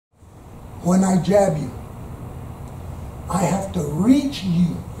when I jab you, I have to reach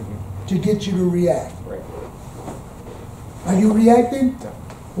you to get you to react. Right. Are you reacting? No.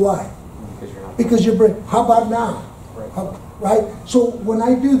 Why? Because you're not. Because you're brain. How about now? Right. Right? So when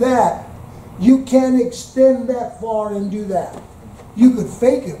I do that, you can't extend that far and do that. You could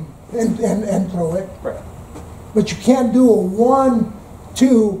fake him and throw it. Right. But you can't do a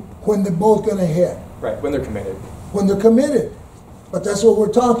 1-2 when they're both going to hit. Right. When they're committed. When they're committed. But that's what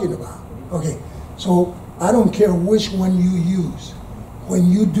we're talking about. Okay. So I don't care which one you use.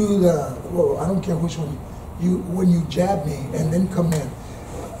 When you do I don't care which one when you jab me and then come in.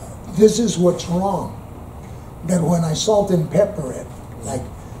 This is what's wrong. That when I salt and pepper it,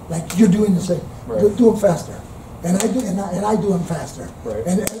 like you're doing the same, right. do them faster, and I do them faster, right.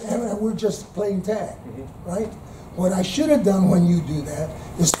 and we're just playing tag, right? What I should have done when you do that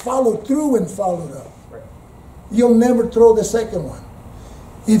is follow through and followed up. Right. You'll never throw the second one.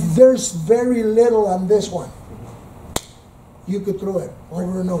 If there's very little on this one, you could throw it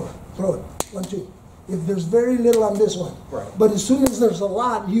over and over. Throw it 1-2. If there's very little on this one, right. But as soon as there's a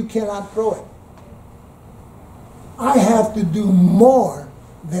lot, you cannot throw it. I have to do more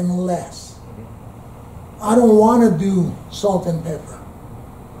than less. I don't want to do salt and pepper.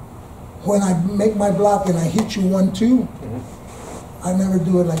 When I make my block and I hit you 1-2, I never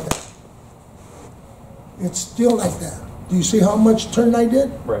do it like that. It's still like that. Do you see how much turn I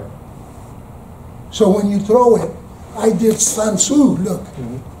did? Right. So when you throw it, I did Sansu, look.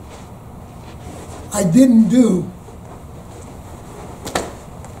 I didn't do,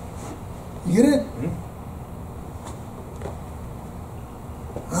 you get it?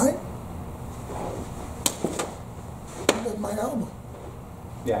 Right? Look at my elbow.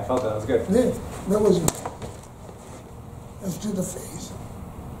 Yeah, I felt that was good. Yeah, that's to the face.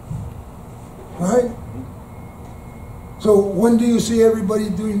 Right? So when do you see everybody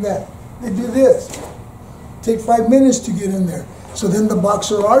doing that? They do this. Take 5 minutes to get in there. So then the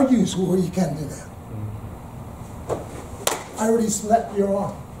boxer argues, well, you can't do that. I already slapped your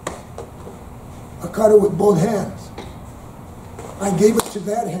arm. I caught it with both hands. I gave it to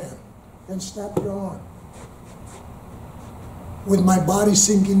that hand and snapped your arm. With my body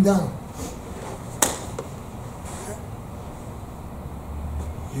sinking down.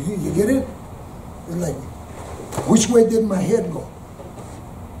 You get it? It's like, which way did my head go?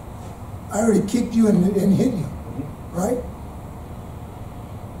 I already kicked you and hit you, right?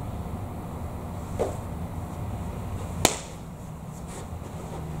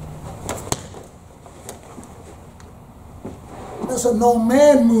 That's a no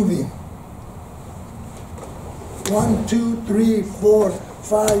man movie. 1, 2, 3, 4,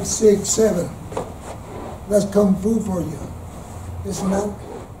 5, 6, 7. That's kung fu for you. It's not.